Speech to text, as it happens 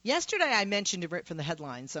Yesterday I mentioned it from the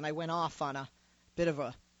headlines, and I went off on a bit of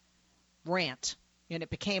a rant, and it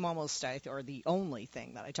became almost or the only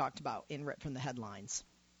thing that I talked about in Rip from the Headlines.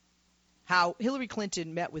 How Hillary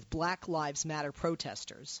Clinton met with Black Lives Matter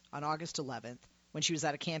protesters on August 11th when she was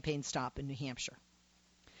at a campaign stop in New Hampshire.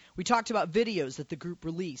 We talked about videos that the group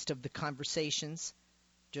released of the conversations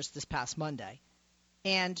just this past Monday,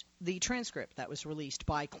 and the transcript that was released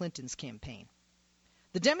by Clinton's campaign.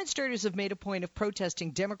 The demonstrators have made a point of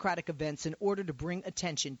protesting Democratic events in order to bring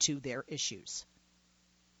attention to their issues.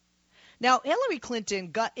 Now, Hillary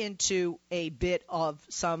Clinton got into a bit of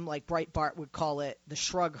some, like Breitbart would call it, the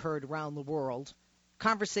shrug heard around the world,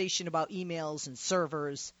 conversation about emails and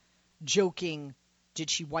servers, joking, did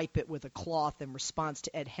she wipe it with a cloth in response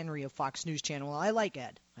to Ed Henry of Fox News Channel? Well, I like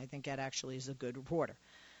Ed. I think Ed actually is a good reporter.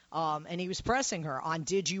 And he was pressing her on,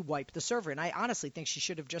 did you wipe the server? And I honestly think she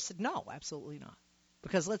should have just said, no, absolutely not.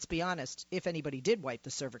 Because let's be honest, if anybody did wipe the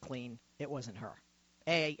server clean, it wasn't her.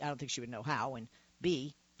 A, I don't think she would know how, and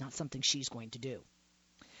B, not something she's going to do.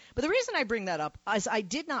 But the reason I bring that up is I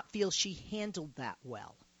did not feel she handled that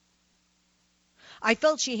well. I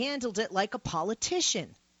felt she handled it like a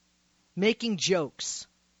politician, making jokes,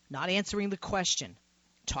 not answering the question,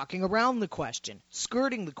 talking around the question,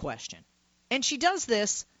 skirting the question. And she does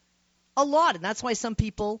this a lot, and that's why some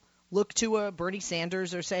people look to a Bernie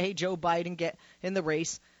Sanders or say, hey, Joe Biden, get in the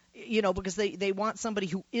race, because they want somebody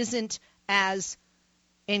who isn't as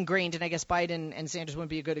ingrained, and I guess Biden and Sanders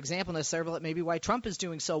wouldn't be a good example necessarily, but maybe why Trump is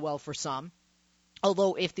doing so well for some.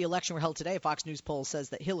 Although if the election were held today, a Fox News poll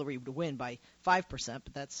says that Hillary would win by 5%,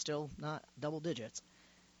 but that's still not double digits.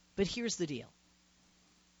 But here's the deal.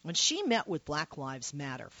 When she met with Black Lives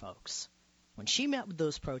Matter folks, when she met with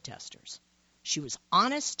those protesters, she was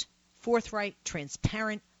honest, forthright,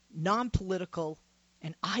 transparent, non-political,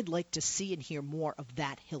 and I'd like to see and hear more of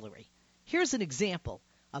that Hillary. Here's an example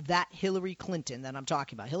of that Hillary Clinton that I'm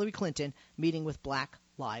talking about. Hillary Clinton meeting with Black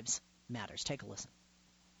Lives Matters. Take a listen.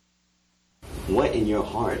 What in your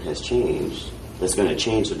heart has changed that's going to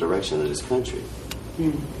change the direction of this country?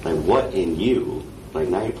 Like what in you, like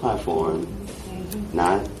not your platform,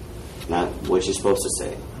 not what you're supposed to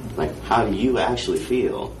say. Like how do you actually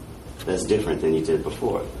feel that's different than you did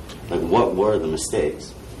before? Like what were the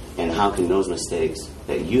mistakes? And how can those mistakes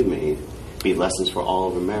that you made be lessons for all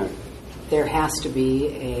of America? There has to be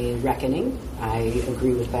a reckoning. I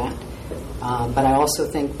agree with that. But I also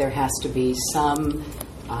think there has to be some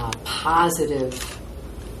positive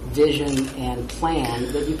vision and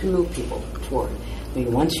plan that you can move people toward. I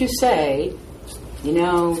mean, once you say,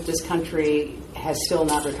 this country has still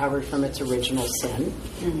not recovered from its original sin,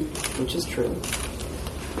 which is true.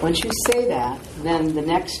 Once you say that, then the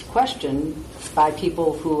next question by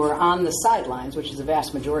people who are on the sidelines, which is the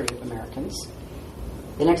vast majority of Americans,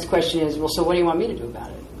 the next question is, well, so what do you want me to do about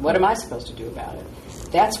it? What am I supposed to do about it?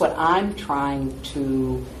 That's what I'm trying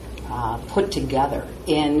to put together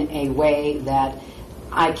in a way that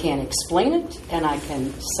I can explain it and I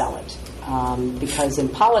can sell it. Because in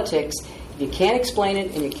politics, if you can't explain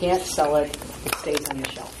it and you can't sell it, it stays on the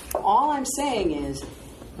shelf. All I'm saying is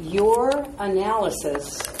your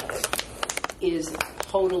analysis is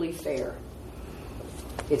totally fair.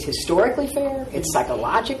 It's historically fair, it's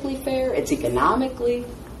psychologically fair, it's economically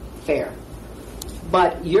fair.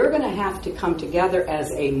 But you're going to have to come together as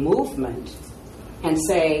a movement and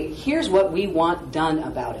say, here's what we want done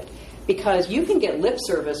about it. Because you can get lip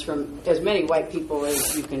service from as many white people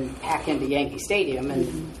as you can pack into Yankee Stadium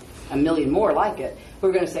and a million more like it, who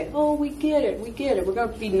are going to say, oh, we get it, we're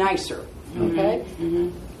going to be nicer, okay?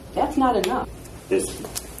 That's not enough.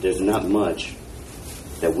 There's not much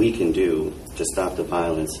that we can do to stop the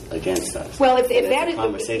violence against us. Well, if that is a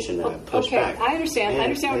conversation that I push back. I understand. I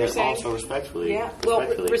understand what you're saying. Also respectfully. Yeah. Well,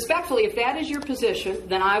 respectfully, if that is your position,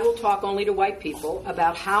 then I will talk only to white people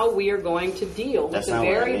about how we are going to deal with the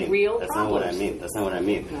very real problems. That's not what I mean. That's not what I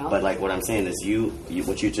mean. No. But like what I'm saying is, you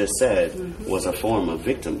what you just said was a form of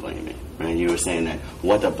victim blaming, right? You were saying that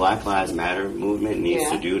what the Black Lives Matter movement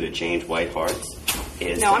needs to do to change white hearts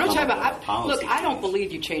is. No, I'm not talking about. Look, I don't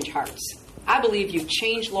believe you change hearts. I believe you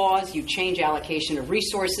change laws, you change allocation of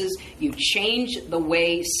resources, you change the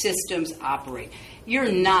way systems operate.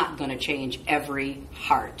 You're not going to change every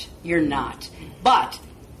heart. You're not. But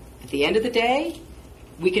at the end of the day,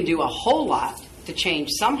 we can do a whole lot to change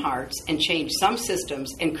some hearts and change some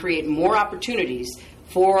systems and create more opportunities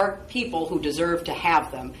for people who deserve to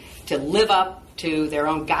have them, to live up to their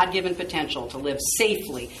own God-given potential, to live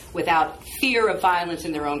safely without fear of violence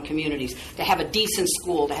in their own communities, to have a decent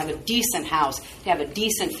school, to have a decent house, to have a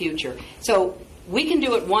decent future. So we can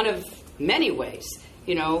do it one of many ways.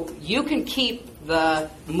 You can keep the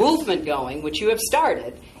movement going, which you have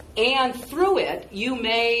started, And through it, you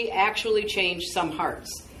may actually change some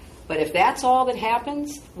hearts. But if that's all that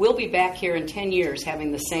happens, we'll be back here in 10 years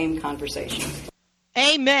having the same conversation.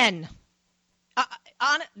 Amen.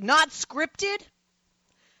 Not scripted,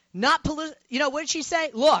 not what did she say?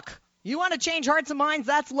 Look, you want to change hearts and minds?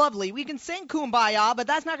 That's lovely. We can sing Kumbaya, but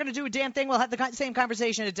that's not going to do a damn thing. We'll have the same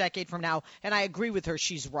conversation a decade from now, and I agree with her.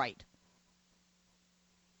 She's right.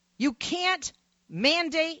 You can't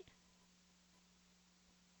mandate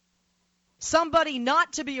somebody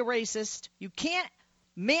not to be a racist. You can't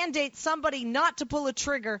mandate somebody not to pull a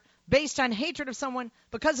trigger based on hatred of someone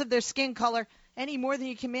because of their skin color any more than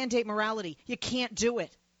you can mandate morality. You can't do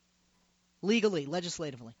it legally,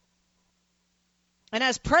 legislatively. And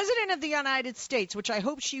as President of the United States, which I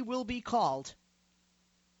hope she will be called,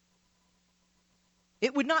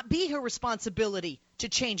 it would not be her responsibility to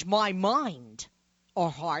change my mind or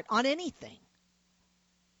heart on anything.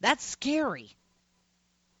 That's scary.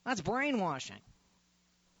 That's brainwashing.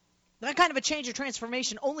 That kind of a change or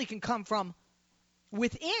transformation only can come from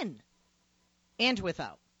within and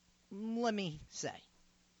without. Let me say.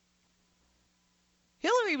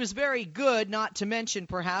 Hillary was very good, not to mention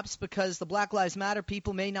perhaps because the Black Lives Matter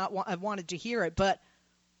people may not have wanted to hear it, but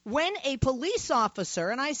when a police officer,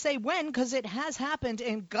 and I say when because it has happened,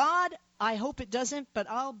 and God, I hope it doesn't, but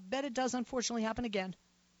I'll bet it does unfortunately happen again.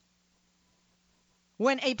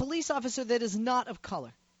 When a police officer that is not of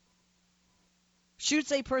color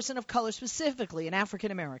shoots a person of color, specifically an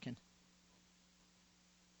African American,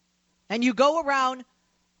 and you go around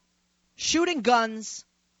shooting guns,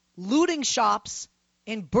 looting shops,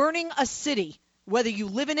 and burning a city, whether you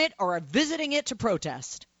live in it or are visiting it to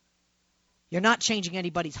protest, you're not changing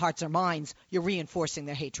anybody's hearts or minds. You're reinforcing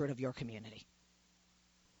their hatred of your community.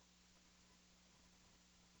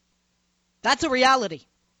 That's a reality.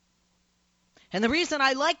 And the reason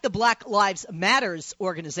I like the Black Lives Matters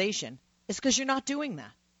organization is because you're not doing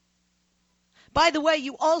that. By the way,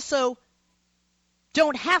 you also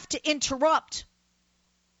don't have to interrupt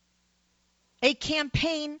a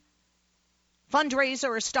campaign fundraiser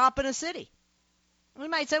or stop in a city. We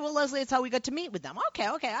might say, well, Leslie, that's how we got to meet with them. Okay,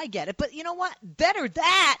 I get it. But you know what? Better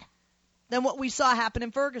that than what we saw happen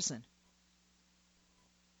in Ferguson.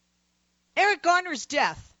 Eric Garner's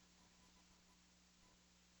death.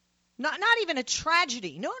 Not even a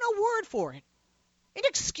tragedy. No word for it.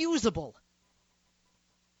 Inexcusable.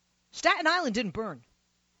 Staten Island didn't burn.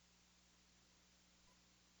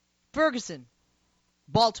 Ferguson,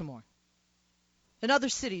 Baltimore, and other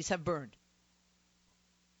cities have burned.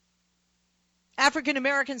 African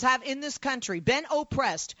Americans have in this country been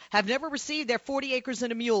oppressed, have never received their 40 acres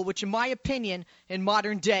and a mule, which in my opinion in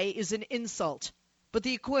modern day is an insult. But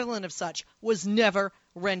the equivalent of such was never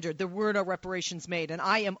rendered. There were no reparations made, and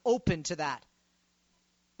I am open to that.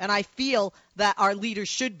 And I feel that our leaders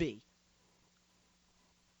should be.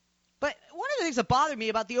 But one of the things that bothered me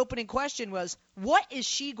about the opening question was, what is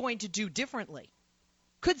she going to do differently?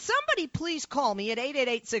 Could somebody please call me at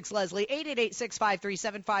 8886-LESLIE,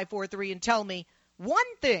 888-653-7543, and tell me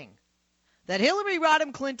one thing that Hillary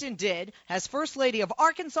Rodham Clinton did as First Lady of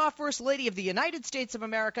Arkansas, First Lady of the United States of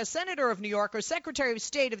America, Senator of New York, or Secretary of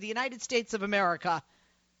State of the United States of America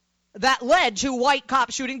that led to white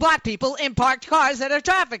cops shooting black people in parked cars at a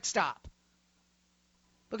traffic stop?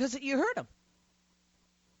 Because you heard them.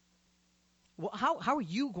 Well, how are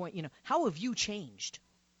you going, how have you changed?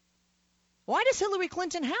 Why does Hillary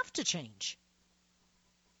Clinton have to change?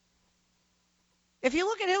 If you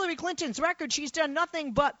look at Hillary Clinton's record, she's done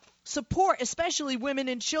nothing but support, especially women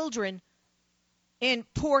and children in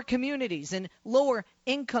poor communities and lower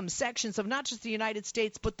income sections of not just the United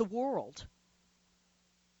States, but the world.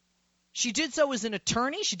 She did so as an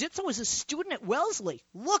attorney. She did so as a student at Wellesley.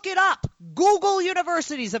 Look it up. Google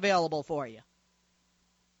University's available for you.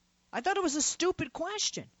 I thought it was a stupid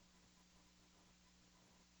question.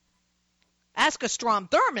 Ask a Strom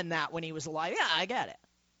Thurmond that when he was alive. Yeah, I get it.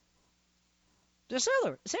 Just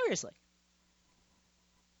seriously.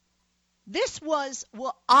 This was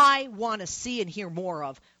what I want to see and hear more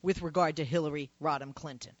of with regard to Hillary Rodham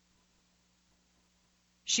Clinton.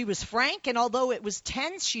 She was frank, and although it was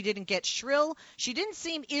tense, she didn't get shrill. She didn't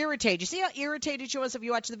seem irritated. You see how irritated she was if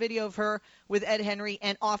you watch the video of her with Ed Henry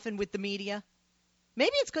and often with the media?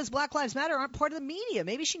 Maybe it's because Black Lives Matter aren't part of the media.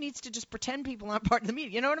 Maybe she needs to just pretend people aren't part of the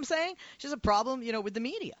media. You know what I'm saying? She has a problem, with the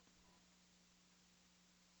media.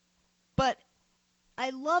 But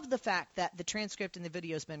I love the fact that the transcript and the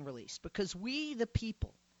video has been released because we, the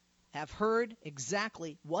people, have heard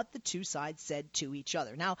exactly what the two sides said to each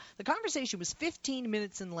other. Now, the conversation was 15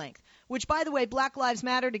 minutes in length, which, by the way, Black Lives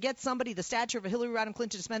Matter, to get somebody the stature of a Hillary Rodham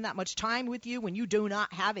Clinton to spend that much time with you when you do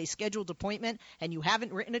not have a scheduled appointment and you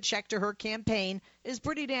haven't written a check to her campaign is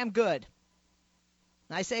pretty damn good.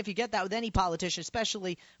 And I say if you get that with any politician,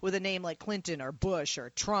 especially with a name like Clinton or Bush or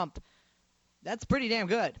Trump, that's pretty damn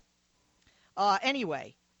good.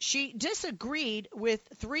 Anyway, she disagreed with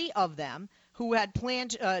three of them who had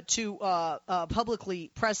planned to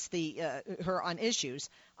publicly press her on issues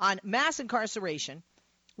on mass incarceration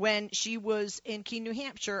when she was in Keene, New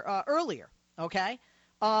Hampshire earlier, okay?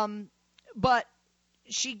 But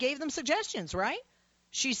she gave them suggestions, right?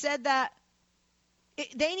 She said that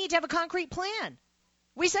they need to have a concrete plan.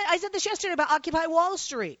 I said this yesterday about Occupy Wall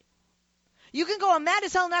Street. You can go, I'm mad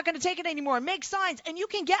as hell, not going to take it anymore, make signs, and you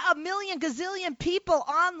can get a million gazillion people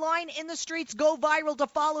online in the streets, go viral to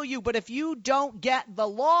follow you. But if you don't get the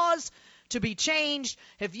laws to be changed,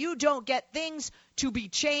 if you don't get things to be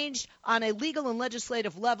changed on a legal and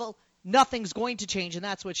legislative level, nothing's going to change, and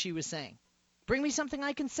that's what she was saying. Bring me something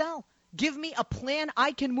I can sell. Give me a plan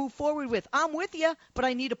I can move forward with. I'm with you, but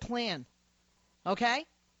I need a plan. Okay?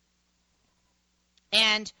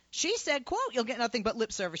 And she said, quote, you'll get nothing but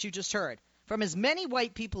lip service, you just heard, from as many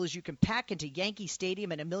white people as you can pack into Yankee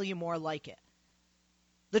Stadium and a million more like it.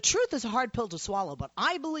 The truth is a hard pill to swallow, but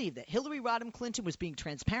I believe that Hillary Rodham Clinton was being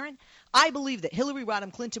transparent. I believe that Hillary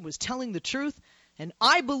Rodham Clinton was telling the truth, and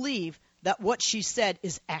I believe that what she said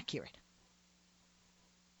is accurate.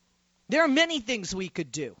 There are many things we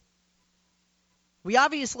could do. We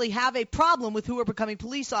obviously have a problem with who are becoming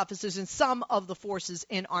police officers in some of the forces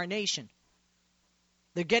in our nation.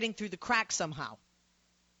 They're getting through the cracks somehow,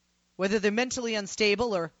 whether they're mentally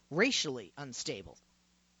unstable or racially unstable.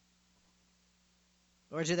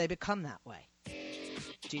 Or do they become that way?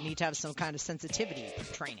 Do you need to have some kind of sensitivity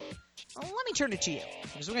training? Well, let me turn it to you,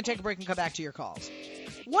 because we're going to take a break and come back to your calls.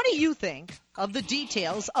 What do you think of the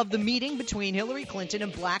details of the meeting between Hillary Clinton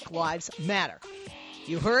and Black Lives Matter?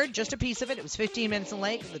 You heard just a piece of it. It was 15 minutes in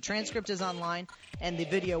length. The transcript is online, and the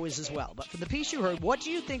video is as well. But for the piece you heard, what do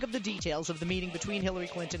you think of the details of the meeting between Hillary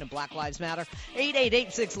Clinton and Black Lives Matter?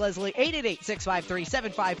 888-6-LESLIE,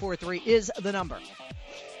 888-653-7543 is the number.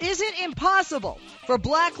 Is it impossible for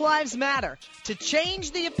Black Lives Matter to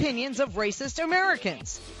change the opinions of racist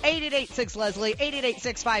Americans? 888-6-LESLIE,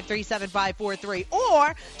 888-653-7543.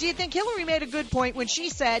 Or do you think Hillary made a good point when she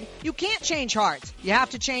said you can't change hearts, you have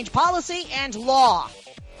to change policy and law?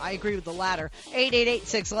 I agree with the latter.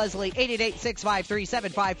 888-6-LESLIE,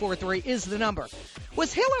 888-653-7543 is the number.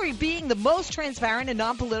 Was Hillary being the most transparent and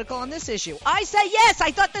non-political on this issue? I say yes. I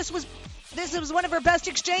thought this was one of her best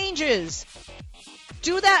exchanges.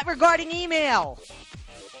 Do that regarding email.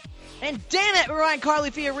 And damn it, Ryan Carly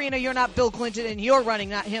Fiorina, you're not Bill Clinton, and you're running,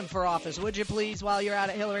 not him, for office. Would you please, while you're out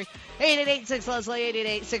at Hillary? 888-6-LESLIE,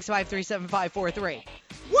 888-653-7543.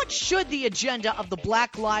 What should the agenda of the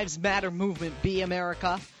Black Lives Matter movement be,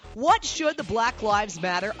 America? What should the Black Lives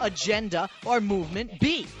Matter agenda or movement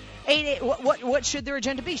be? What should their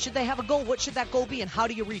agenda be? Should they have a goal? What should that goal be, and how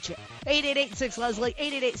do you reach it? 888-6-LESLIE,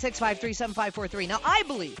 888-653-7543. Now, I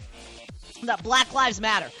believe that Black Lives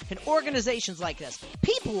Matter and organizations like this,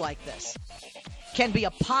 people like this, can be a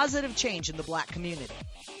positive change in the black community.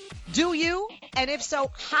 Do you? And if so,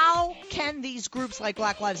 how can these groups like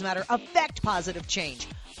Black Lives Matter affect positive change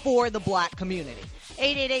for the black community?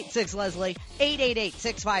 888-6-LESLIE,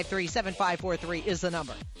 888-653-7543 is the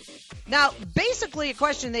number. Now, basically a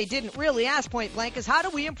question they didn't really ask point blank is, how do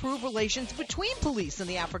we improve relations between police and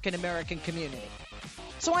the African American community?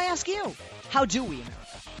 So I ask you, how do we, America?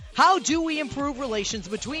 How do we improve relations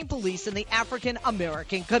between police and the African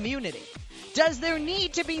American community? Does there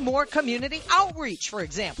need to be more community outreach, for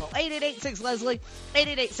example? 888-6-LESLIE,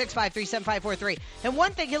 888-653-7543. And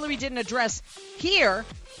one thing Hillary didn't address here,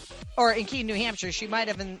 or in Keene, New Hampshire, she might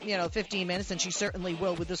have in 15 minutes, and she certainly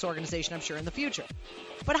will with this organization, I'm sure, in the future.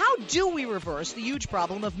 But how do we reverse the huge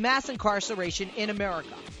problem of mass incarceration in America?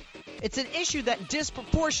 It's an issue that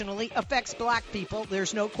disproportionately affects black people.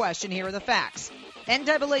 There's no question. Here are the facts.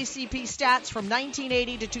 NAACP stats from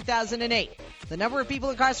 1980 to 2008. The number of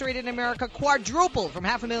people incarcerated in America quadrupled from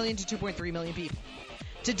 500,000 to 2.3 million people.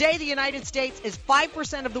 Today, the United States is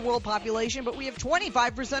 5% of the world population, but we have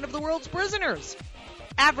 25% of the world's prisoners.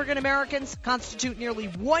 African Americans constitute nearly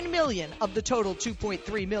 1 million of the total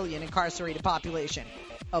 2.3 million incarcerated population.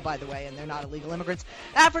 Oh, by the way, and they're not illegal immigrants.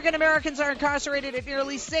 African Americans are incarcerated at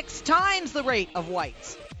nearly 6 times the rate of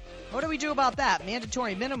whites. What do we do about that?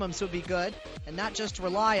 Mandatory minimums would be good, and not just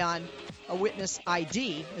rely on a witness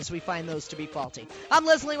ID as we find those to be faulty. I'm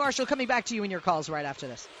Leslie Marshall, coming back to you in your calls right after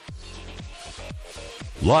this.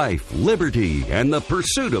 life, liberty, and the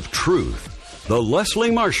pursuit of truth. The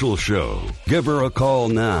Leslie Marshall Show. Give her a call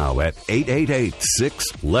now at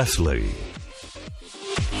 888-6-LESLIE.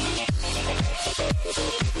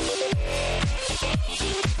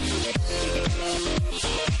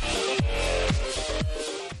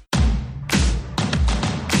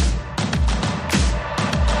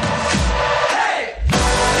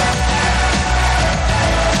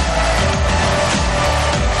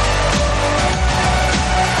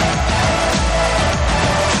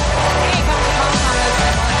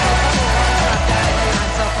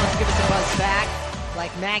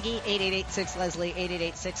 Maggie, 888-6-LESLIE,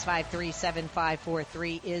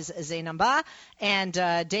 888-653-7543 is the number. And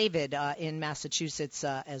David in Massachusetts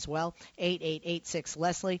as well,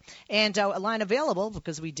 888-6-LESLIE. And a line available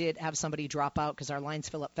because we did have somebody drop out because our lines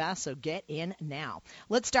fill up fast, so get in now.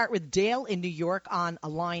 Let's start with Dale in New York on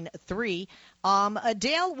line 3.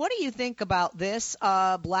 Dale, what do you think about this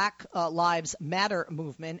Black Lives Matter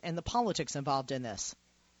movement and the politics involved in this?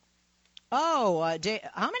 Oh,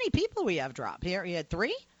 how many people we have dropped here? You had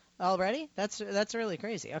 3 already? That's really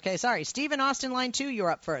crazy. Okay, sorry. Steve in Austin, line 2, you're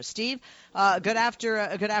up first. Steve, good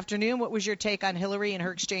afternoon. What was your take on Hillary and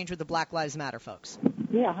her exchange with the Black Lives Matter folks?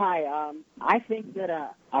 Yeah, hi. I think that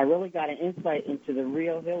I really got an insight into the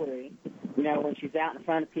real Hillary. You know, when she's out in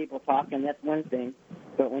front of people talking, that's one thing.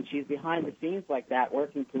 But when she's behind the scenes like that,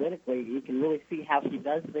 working politically, you can really see how she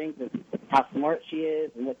does things and how smart she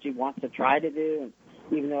is and what she wants to try to do. And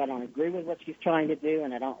even though I don't agree with what she's trying to do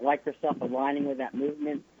and I don't like herself aligning with that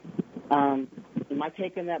movement, my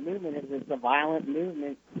take on that movement is it's a violent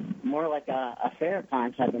movement, more like a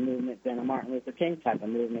Farrakhan type of movement than a Martin Luther King type of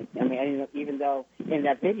movement. I mean, even though in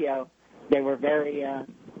that video they were very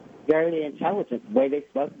intelligent, the way they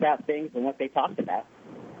spoke about things and what they talked about.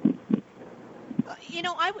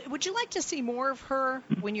 Would you like to see more of her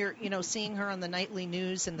when you're, seeing her on the nightly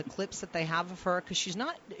news and the clips that they have of her? Because she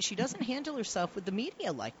doesn't handle herself with the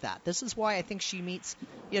media like that. This is why I think she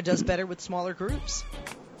does better with smaller groups.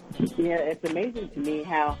 Yeah, it's amazing to me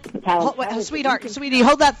how Sweetie,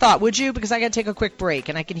 hold that thought, would you? Because I got to take a quick break,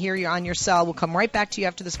 and I can hear you on your cell. We'll come right back to you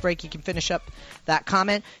after this break. You can finish up that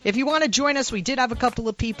comment. If you want to join us, we did have a couple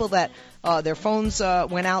of people that their phones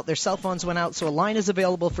went out, their cell phones went out, so a line is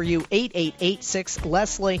available for you,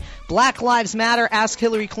 888-6-LESLIE. Black Lives Matter, ask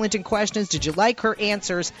Hillary Clinton questions. Did you like her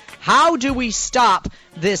answers? How do we stop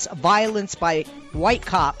this violence by white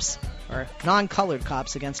cops or non-colored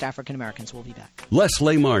cops against African Americans? We'll be back.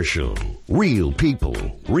 Leslie Marshall. Real people,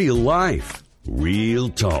 real life, real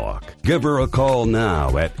talk. Give her a call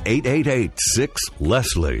now at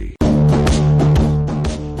 888-6-LESLIE.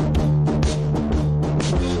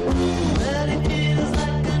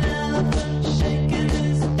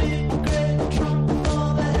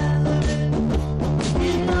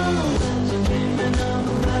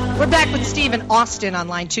 We're back with Steve in Austin on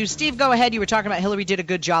line 2. Steve, go ahead. You were talking about Hillary did a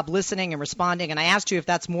good job listening and responding, and I asked you if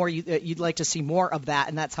that's more you'd like to see more of that,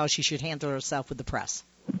 and that's how she should handle herself with the press.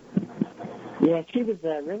 Yeah, she was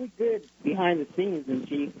really good behind the scenes, and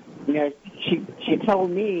she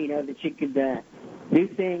told me, that she could do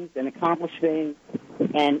things and accomplish things,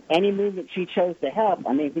 and any movement she chose to help,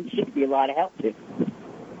 I mean, she could be a lot of help to.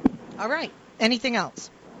 All right. Anything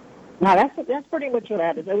else? No, that's pretty much what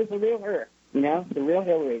happened. It was the real her. The real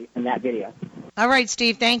Hillary in that video. All right,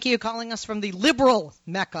 Steve, thank you. Calling us from the liberal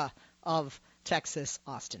mecca of Texas,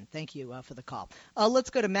 Austin. Thank you for the call. Let's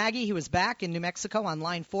go to Maggie, who is back in New Mexico on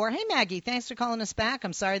line 4. Hey, Maggie, thanks for calling us back.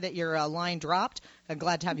 I'm sorry that your line dropped. I'm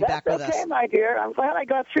glad to have you back with us. That's okay, my dear. I'm glad I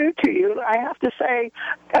got through to you. I have to say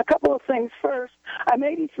a couple of things first. I'm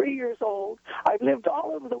 83 years old. I've lived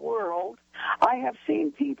all over the world. I have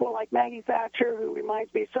seen people like Maggie Thatcher, who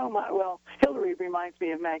reminds me so much, Hillary reminds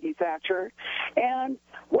me of Maggie Thatcher. And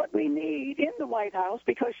what we need in the White House,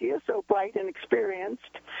 because she is so bright and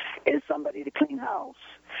experienced, is somebody to clean house.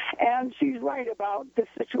 And she's right about the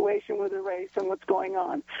situation with the race and what's going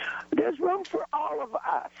on. There's room for all of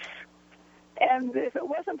us. And if it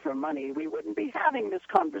wasn't for money, we wouldn't be having this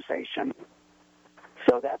conversation.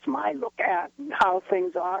 So that's my look at how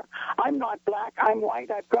things are. I'm not black. I'm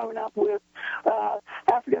white. I've grown up with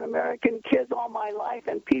African-American kids all my life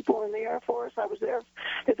and people in the Air Force. I was there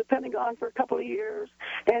at the Pentagon for a couple of years.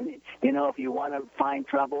 And, if you want to find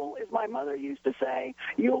trouble, as my mother used to say,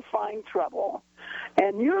 you'll find trouble.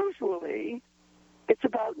 And usually it's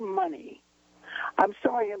about money. I'm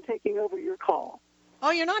sorry I'm taking over your call. Oh,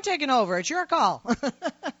 you're not taking over. It's your call.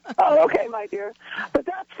 Oh, okay, my dear. But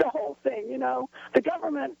that's the whole thing, The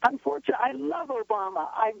government, unfortunately, I love Obama.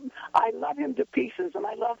 I love him to pieces, and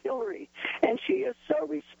I love Hillary. And she is so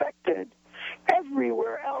respected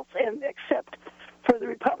everywhere else except for the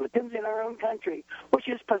Republicans in our own country, which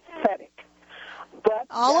is pathetic. But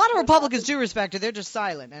a lot of Republicans do respect her. They're just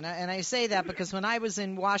silent. And I say that because when I was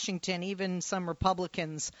in Washington, even some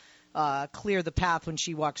Republicans clear the path when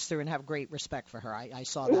she walks through and have great respect for her. I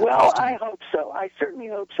saw that. Well, I hope so. I certainly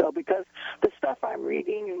hope so, because the stuff I'm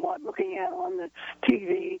reading and looking at on the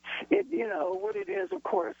TV, what it is, of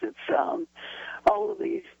course, it's all of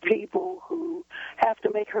these people who have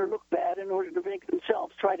to make her look bad in order to make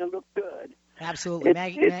themselves try to look good. Absolutely.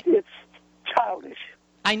 It's childish.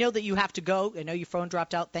 I know that you have to go. I know your phone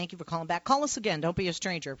dropped out. Thank you for calling back. Call us again. Don't be a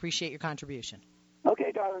stranger. Appreciate your contribution.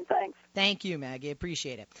 Okay, darling, thanks. Thank you, Maggie.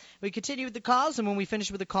 Appreciate it. We continue with the calls, and when we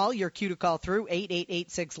finish with the call, your cue to call through.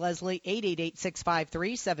 888-6-LESLIE,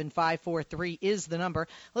 888-653-7543 is the number.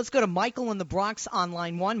 Let's go to Michael in the Bronx on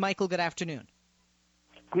line 1. Michael, good afternoon.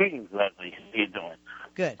 Greetings, Leslie. How you doing?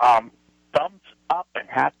 Good. Thumbs up and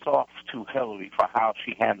hats off to Hillary for how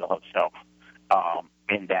she handled herself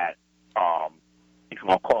in that, if you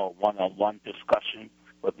want to call it one-on-one discussion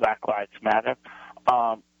with Black Lives Matter.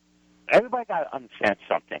 Everybody got to understand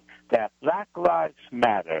something, that Black Lives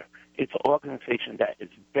Matter is an organization that is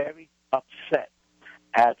very upset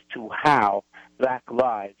as to how Black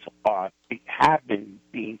lives have been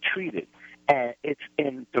being treated. And it's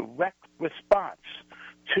in direct response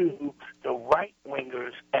to the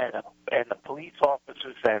right-wingers and the police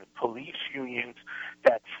officers and police unions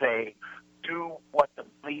that say, do what the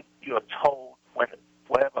bleep you're told,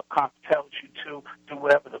 whatever cop tells you to, do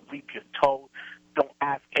whatever the bleep you're told. Don't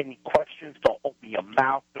ask any questions. Don't open your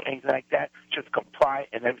mouth or anything like that. Just comply,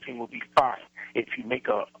 and everything will be fine. If you make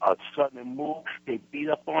a sudden move, they beat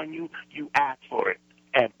up on you, you ask for it.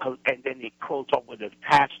 And then they close up with a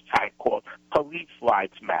hashtag called Police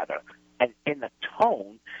Lives Matter. And in a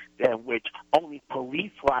tone in which only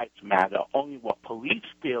police lives matter, only what police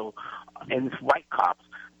feel, and it's white cops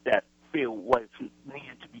that feel what is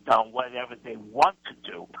needed to be done, whatever they want to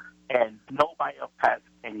do, and nobody else has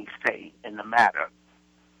any say in the matter.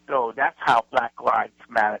 So that's how Black Lives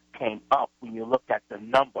Matter came up when you look at the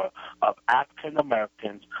number of African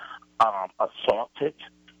Americans assaulted,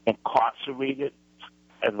 incarcerated,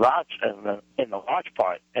 in a large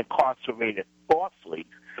part incarcerated falsely,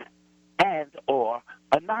 and or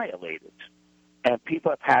annihilated. And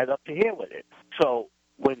people have had up to here with it. So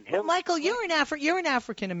when Michael, you're an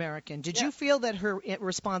African American. Did you feel that her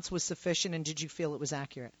response was sufficient, and did you feel it was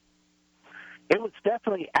accurate? It was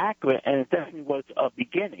definitely accurate, and it definitely was a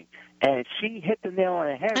beginning. And she hit the nail on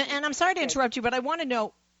the head. And I'm sorry to interrupt you, but I want to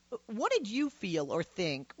know, what did you feel or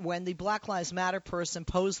think when the Black Lives Matter person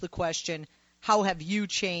posed the question, how have you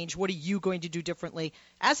changed? What are you going to do differently?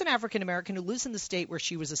 As an African American who lives in the state where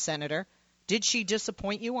she was a senator, did she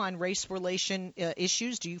disappoint you on race relation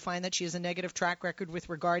issues? Do you find that she has a negative track record with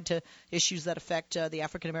regard to issues that affect the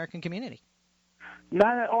African American community?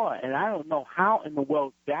 Not at all, and I don't know how in the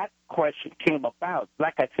world that question came about.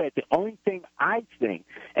 Like I said, the only thing I think,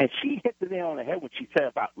 and she hit the nail on the head when she said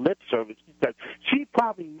about lip service, because she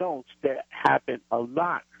probably knows there have been a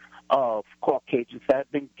lot of Caucasians that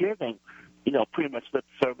have been giving, pretty much lip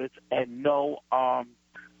service and no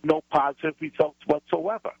positive results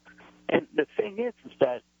whatsoever. And the thing is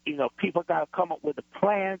that, people got to come up with a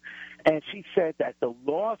plan, and she said that the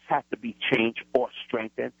laws have to be changed or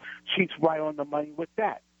strengthened. She's right on the money with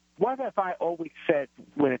that. What have I always said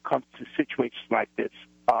when it comes to situations like this,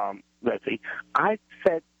 Leslie? I've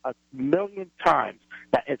said a million times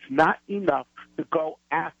that it's not enough to go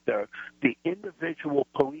after the individual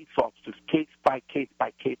police officers case by case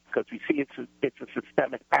by case, because we see it's a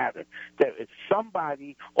systemic pattern. There is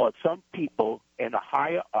somebody or some people in the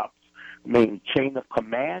higher ups, meaning chain of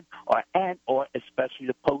command, or especially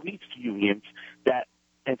the police unions, that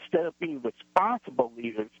instead of being responsible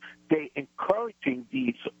leaders, they encouraging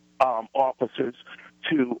these officers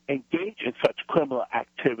to engage in such criminal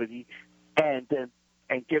activity, and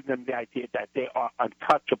give them the idea that they are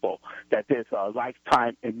untouchable, that there's a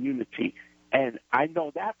lifetime immunity. And I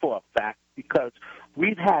know that for a fact because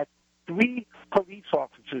we've had 3 police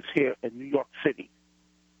officers here in New York City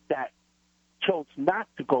that chose not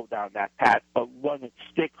to go down that path, but run and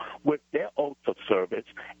stick with their oaths of service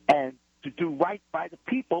and to do right by the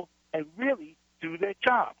people and really do their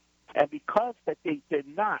job. And because that they did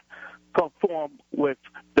not conform with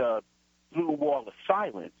the blue wall of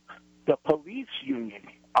silence, the police union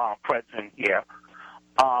president here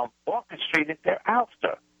orchestrated their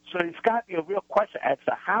ouster. So there's got to be a real question as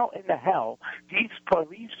to how in the hell these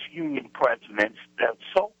police union presidents that are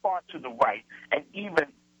so far to the right, and even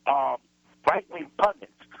right-wing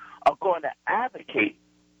pundits, are going to advocate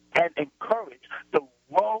and encourage the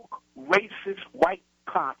rogue, racist white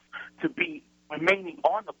cops to be remaining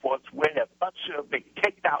on the force where their butts should have been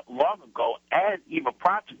and even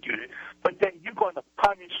prosecuted. But then you're going to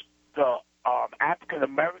punish the African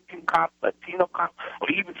American cops, Latino cops, or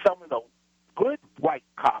even some of the good white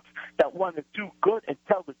cops that want to do good and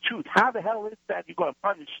tell the truth. How the hell is that you're going to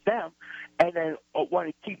punish them and then want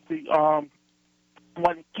to keep the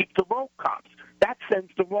road cops? That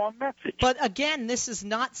sends the wrong message. But again, this is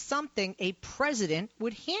not something a president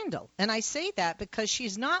would handle. And I say that because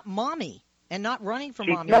she's not mommy and not running for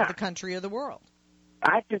mommy of the country or the world.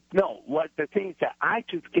 I just know what the things that I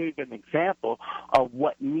just gave an example of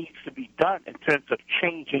what needs to be done in terms of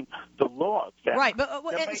changing the laws. Right, but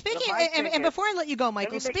and before I let you go,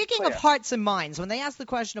 Michael, speaking of hearts and minds, when they ask the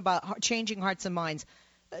question about changing hearts and minds,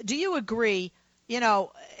 do you agree?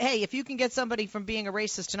 Hey, if you can get somebody from being a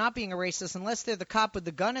racist to not being a racist, unless they're the cop with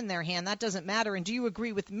the gun in their hand, that doesn't matter. And do you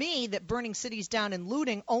agree with me that burning cities down and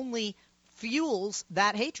looting only fuels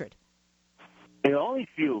that hatred? It only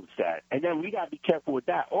fuels that. And then we got to be careful with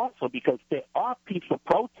that also, because there are peaceful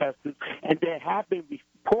protesters, and there have been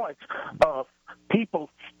reports of people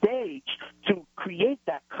staged to create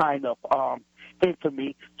that kind of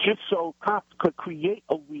infamy just so cops could create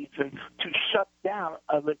a reason to shut down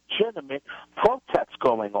a legitimate protest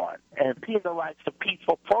going on and penalize the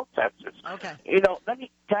peaceful protesters. Okay.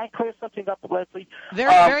 Can I clear something up, Leslie?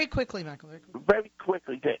 Very quickly, Michael. Very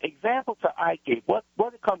quickly. The examples that I gave, what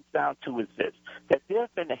it comes down to is this, that there's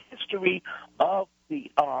been a history of the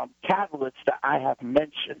catalysts that I have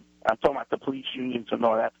mentioned. I'm talking about the police unions and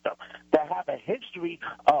all that stuff, that have a history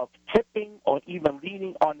of tipping or even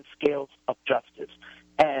leaning on the scales of justice.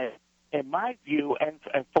 And in my view, and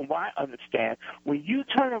from what I understand, when you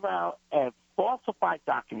turn around and falsify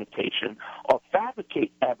documentation or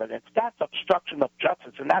fabricate evidence, that's obstruction of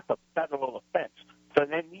justice, and that's a federal offense. So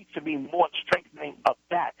there needs to be more strengthening of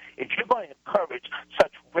that. If you're going to encourage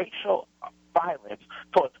such racial violence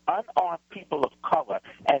towards unarmed people of color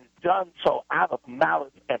and done so out of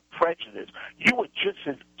malice and prejudice, you are just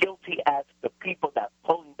as guilty as the people that are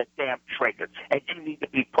pulling the damn triggers, and you need to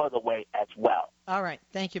be put away as well. All right.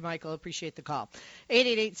 Thank you, Michael. Appreciate the call.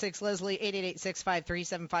 888-6-LESLIE,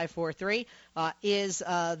 888-653-7543 is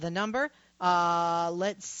the number.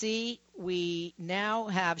 Let's see. We now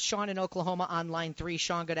have Sean in Oklahoma on line 3.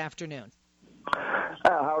 Sean, good afternoon.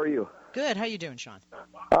 How are you? Good. How you doing, Sean?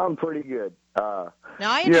 I'm pretty good. Now,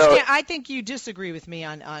 I understand. I think you disagree with me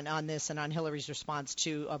on this and on Hillary's response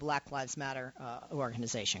to a Black Lives Matter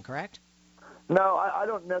organization, correct? No, I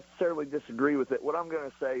don't necessarily disagree with it. What I'm going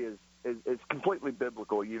to say is it's completely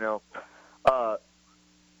biblical. During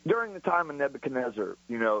the time of Nebuchadnezzar,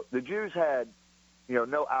 the Jews had,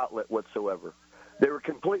 no outlet whatsoever. They were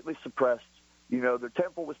completely suppressed. Their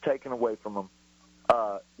temple was taken away from them.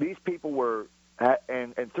 These people were,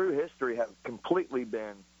 and through history, have completely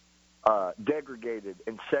been degraded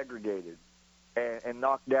and segregated and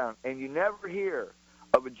knocked down. And you never hear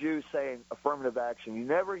of a Jew saying affirmative action. You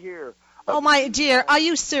never hear. Oh, my dear, are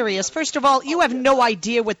you serious? First of all, you have no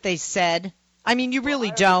idea what they said. I mean, you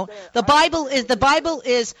really don't. The Bible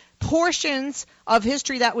is portions of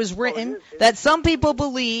history that was written that some people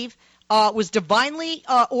believe was divinely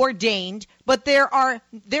ordained, but there are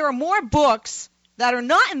more books that are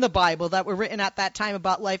not in the Bible that were written at that time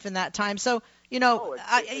about life in that time. So,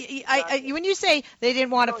 when you say they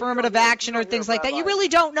didn't want affirmative action or things like that, you really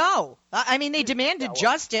don't know. I mean, they demanded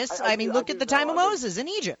justice. I mean, look at the time of Moses in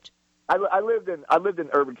Egypt. I lived in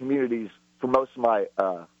urban communities for most of my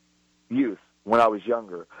youth when I was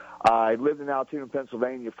younger. I lived in Altoona,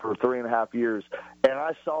 Pennsylvania for 3.5 years, and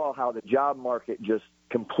I saw how the job market just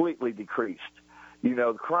completely decreased.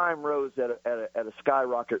 The crime rose at a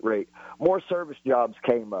skyrocket rate. More service jobs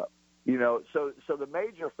came up. So the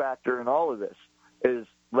major factor in all of this is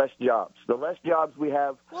less jobs. The less jobs we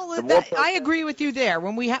have. Well, I agree with you there.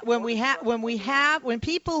 When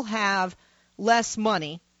people have less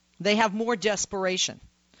money, they have more desperation,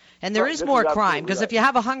 and there is more crime because if you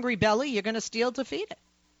have a hungry belly, you're going to steal to feed it.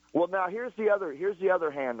 Well, now here's the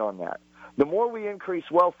other hand on that. The more we increase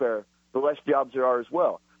welfare, the less jobs there are as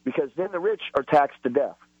well, because then the rich are taxed to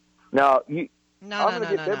death. Now No.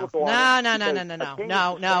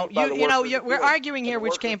 We're arguing here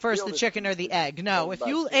which came first, the chicken or the egg. No,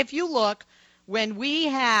 if you look, when we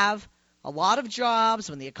have a lot of jobs,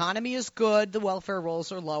 when the economy is good, the welfare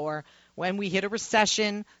rolls are lower. When we hit a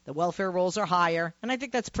recession, the welfare rolls are higher. And I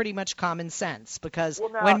think that's pretty much common sense because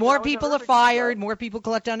when more people are fired, more people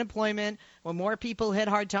collect unemployment. When more people hit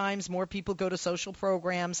hard times, more people go to social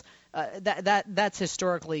programs. That's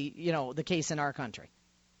historically, the case in our country.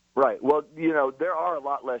 Right. Well, there are a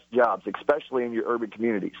lot less jobs, especially in your urban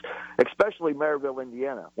communities, especially Maryville,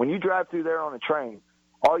 Indiana. When you drive through there on a train,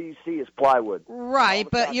 all you see is plywood. Right,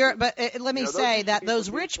 but let me those say used to that be those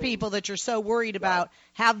the big rich things. people that you're so worried about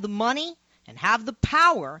have the money and have the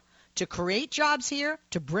power to create jobs here,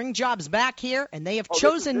 to bring jobs back here, and they have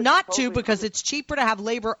chosen this not is to totally because it's cheaper to have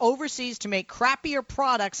labor overseas to make crappier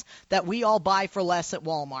products that we all buy for less at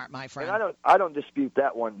Walmart, my friend. And I don't dispute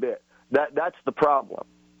that one bit. That's the problem.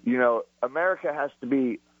 America has to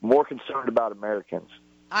be more concerned about Americans.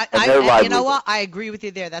 You know what? I agree with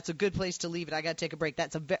you there. That's a good place to leave it. I got to take a break.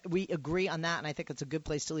 We agree on that, and I think it's a good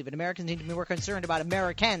place to leave it. Americans need to be more concerned about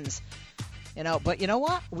Americans. But you know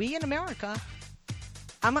what? We in America,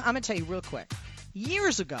 I'm going to tell you real quick.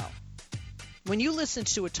 Years ago, when you listened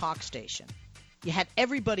to a talk station, you had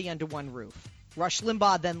everybody under one roof. Rush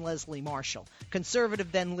Limbaugh, then Leslie Marshall.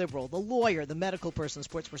 Conservative, then liberal. The lawyer, the medical person,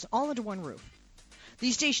 sports person, all under one roof.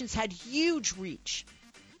 These stations had huge reach.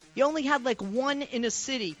 You only had like one in a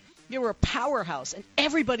city. You were a powerhouse, and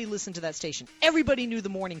everybody listened to that station. Everybody knew the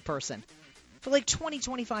morning person for like 20,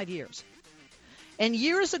 25 years. And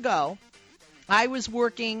years ago, I was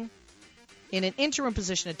working in an interim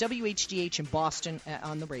position at WHDH in Boston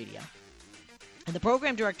on the radio. And the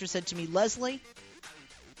program director said to me, Leslie,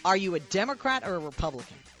 are you a Democrat or a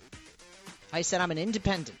Republican? I said, I'm an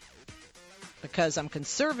independent because I'm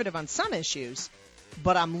conservative on some issues,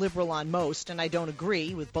 but I'm liberal on most, and I don't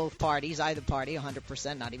agree with both parties, either party,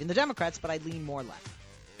 100%, not even the Democrats, but I lean more left.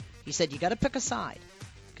 He said, you got to pick a side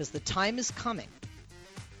because the time is coming.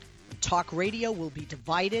 Talk radio will be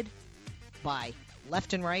divided by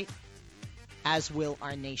left and right, as will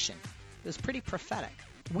our nation. It was pretty prophetic.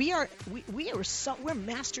 We're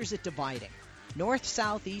masters at dividing. North,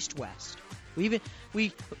 south, east, west.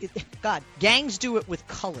 Gangs do it with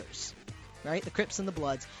colors, right? The Crips and the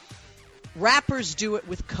Bloods. Rappers do it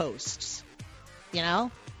with coasts. New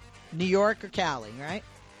York or Cali, right?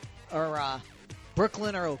 Or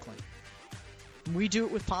Brooklyn or Oakland. We do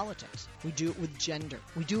it with politics. We do it with gender.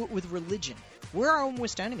 We do it with religion. We're our own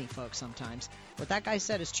worst enemy, folks, sometimes. What that guy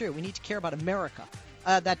said is true. We need to care about America.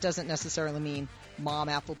 That doesn't necessarily mean mom,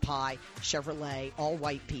 apple pie, Chevrolet, all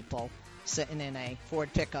white people sitting in a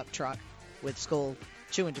Ford pickup truck with skull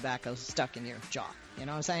chewing tobacco stuck in your jaw. You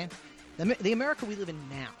know what I'm saying? The America we live in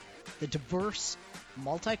now, the diverse,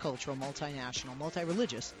 multicultural, multinational,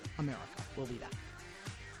 multi-religious America will be that.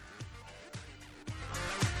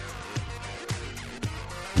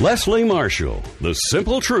 Leslie Marshall, the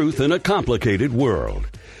simple truth in a complicated world.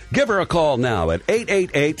 Give her a call now at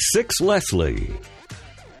 888-6-LESLIE.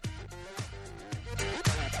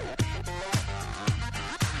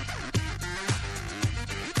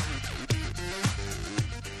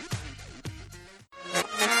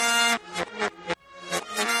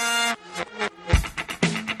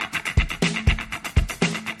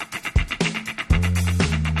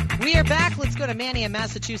 We are back. Let's go to Manny in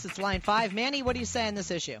Massachusetts, line 5. Manny, what do you say on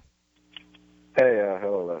this issue? Hey,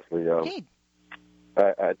 hello, Leslie. Hey.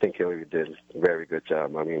 I think Hillary did a very good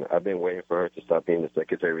job. I mean, I've been waiting for her to stop being the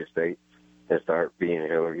Secretary of State and start being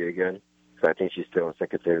Hillary again. So I think she's still in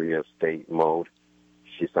Secretary of State mode.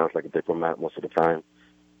 She sounds like a diplomat most of the time.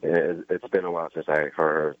 And it's been a while since I heard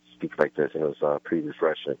her speak like this, and it was pretty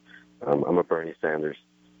refreshing. I'm a Bernie Sanders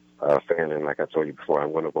fan, and like I told you before,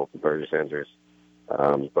 I'm going to vote for Bernie Sanders.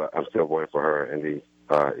 But I'm still voting for her in the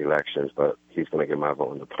elections, but he's going to get my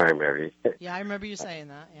vote in the primary. Yeah, I remember you saying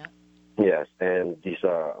that, yeah. Yes, and these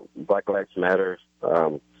Black Lives Matter,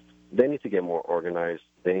 they need to get more organized.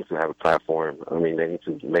 They need to have a platform. I mean, they need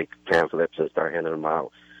to make pamphlets and start handing them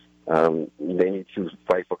out. They need to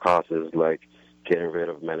fight for causes like getting rid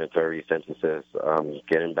of mandatory sentences,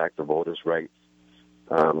 getting back the voters' rights.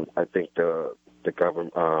 I think the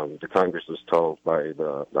Congress was told by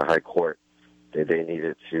the High Court that they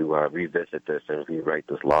needed to revisit this and rewrite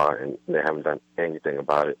this law, and they haven't done anything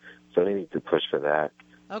about it. So they need to push for that.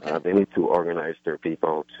 Okay. They need to organize their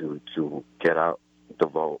people to get out the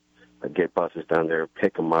vote, get buses down there,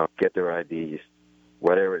 pick them up, get their IDs,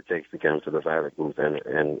 whatever it takes to get them to the ballot booth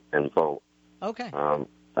and vote. Okay.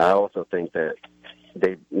 I also think that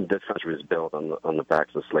this country was built on the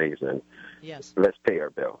backs of slaves, and yes, let's pay our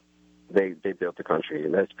bill. They built the country.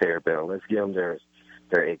 Let's pay our bill. Let's give them their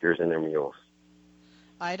acres and their mules.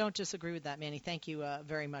 I don't disagree with that, Manny. Thank you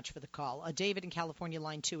very much for the call. David in California,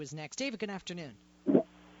 line 2 is next. David, good afternoon.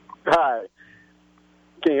 Hi.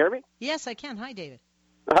 Can you hear me? Yes, I can. Hi, David.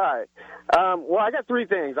 Hi. Well, I got 3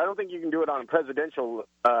 things. I don't think you can do it on a presidential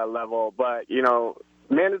level, but,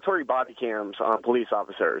 mandatory body cams on police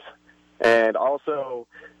officers. And also,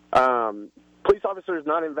 police officers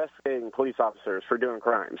not investigating police officers for doing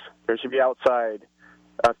crimes. There should be outside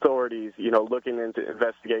authorities, looking into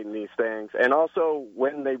investigating these things. And also,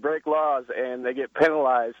 when they break laws and they get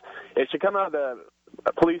penalized, it should come out of the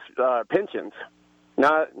police pensions,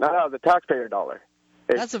 not out of the taxpayer dollar.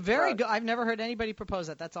 That's a very good. I've never heard anybody propose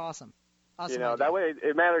that. That's awesome. Awesome. You know, idea. that way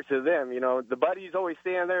it matters to them. You know, the buddies always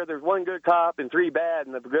stand there. There's one good cop and 3 bad,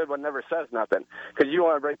 and the good one never says nothing because you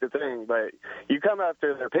want to break the thing. But you come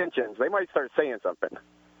after their pensions, they might start saying something.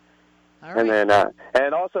 All right. And then,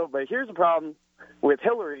 and also, but here's the problem with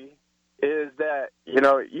Hillary is that, you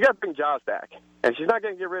know, you got to bring jobs back. And she's not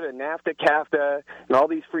going to get rid of NAFTA, CAFTA, and all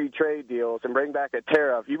these free trade deals and bring back a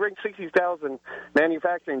tariff. You bring 60,000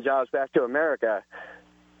 manufacturing jobs back to America,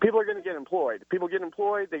 people are going to get employed. People get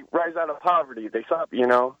employed, they rise out of poverty. They stop, you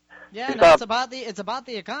know. Yeah, no, it's about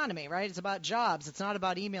the economy, right? It's about jobs. It's not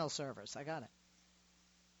about email servers. I got it.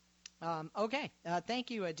 Okay. Thank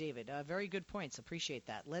you, David. Very good points. Appreciate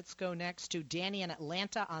that. Let's go next to Danny in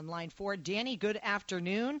Atlanta on line 4. Danny, good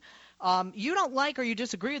afternoon. You don't like or you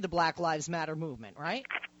disagree with the Black Lives Matter movement, right?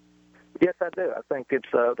 Yes, I do. I think it's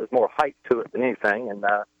there's more hype to it than anything, and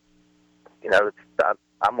you know,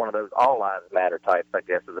 I'm one of those all lives matter types, I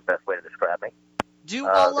guess, is the best way to describe me. Do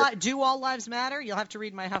all lives matter? You'll have to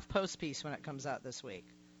read my HuffPost piece when it comes out this week.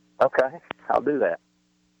 Okay, I'll do that.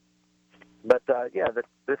 But, yeah,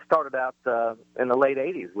 this started out in the late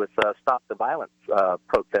 80s with Stop the Violence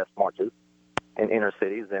protest marches in inner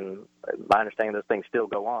cities, and my understanding those things still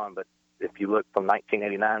go on, but if you look from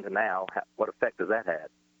 1989 to now, what effect has that had?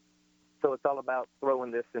 So it's all about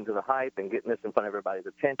throwing this into the hype and getting this in front of everybody's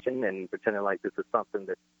attention and pretending like this is something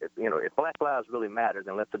that, you know, if Black lives really matter,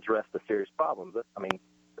 then let's address the serious problems. I mean,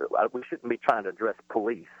 we shouldn't be trying to address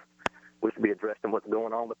police. We should be addressing what's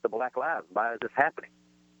going on with the Black lives. Why is this happening?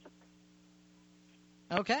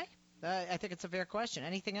 Okay. I think it's a fair question.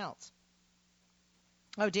 Anything else?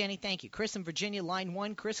 Oh, Danny, thank you. Chris in Virginia, line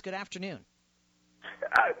 1. Chris, good afternoon.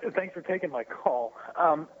 Thanks for taking my call.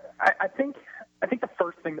 I think the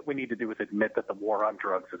first thing that we need to do is admit that the war on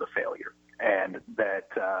drugs is a failure, and that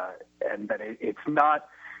it's not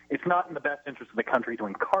in the best interest of the country to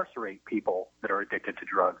incarcerate people that are addicted to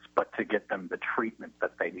drugs, but to get them the treatment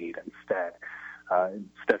that they need instead.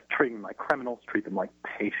 Instead of treating them like criminals, treat them like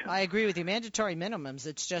patients. I agree with you. Mandatory minimums,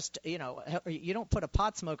 it's just, you know, you don't put a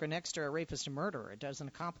pot smoker next to a rapist or murderer. It doesn't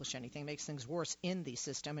accomplish anything. It makes things worse in the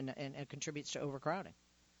system and contributes to overcrowding.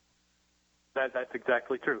 That's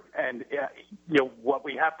exactly true. And, you know, what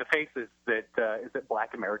we have to face is that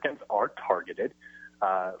Black Americans are targeted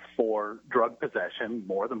for drug possession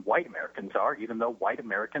more than white Americans are, even though white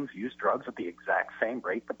Americans use drugs at the exact same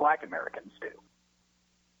rate that Black Americans do.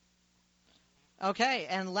 Okay,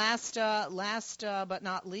 and last but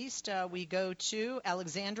not least, we go to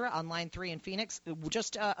Alexandra on line 3 in Phoenix.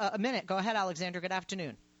 Just a minute. Go ahead, Alexandra. Good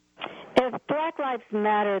afternoon. If Black Lives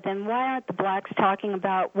Matter, then why aren't the blacks talking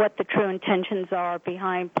about what the true intentions are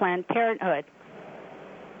behind Planned Parenthood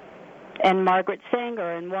and Margaret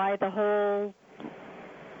Sanger, and why the whole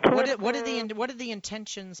what are the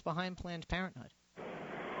intentions behind Planned Parenthood?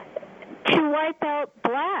 To wipe out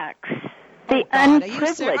blacks. The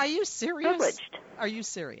unprivileged. Are you serious? Privileged. Are you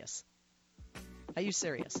serious? Are you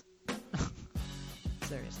serious?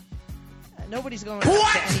 Serious. Nobody's going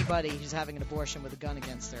to anybody who's having an abortion with a gun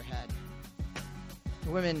against their head.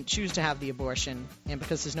 Women choose to have the abortion, and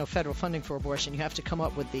because there's no federal funding for abortion, you have to come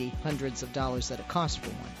up with the hundreds of dollars that it costs for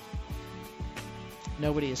one.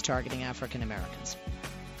 Nobody is targeting African Americans.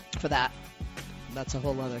 For that, that's a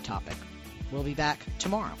whole other topic. We'll be back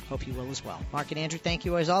tomorrow. Hope you will as well. Mark and Andrew, thank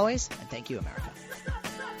you as always, and thank you, America.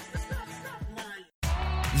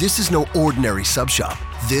 This is no ordinary sub shop.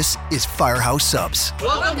 This is Firehouse Subs.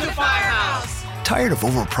 Welcome to Firehouse! Tired of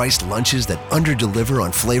overpriced lunches that underdeliver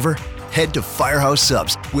on flavor? Head to Firehouse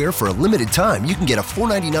Subs, where for a limited time you can get a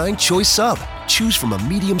 $4.99 choice sub. Choose from a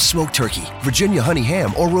medium smoked turkey, Virginia honey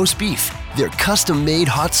ham, or roast beef. They're custom-made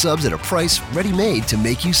hot subs at a price ready-made to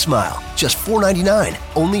make you smile. Just $4.99,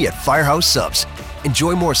 only at Firehouse Subs.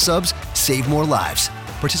 Enjoy more subs, save more lives.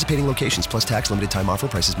 Participating locations plus tax, limited time offer.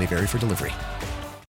 Prices may vary for delivery.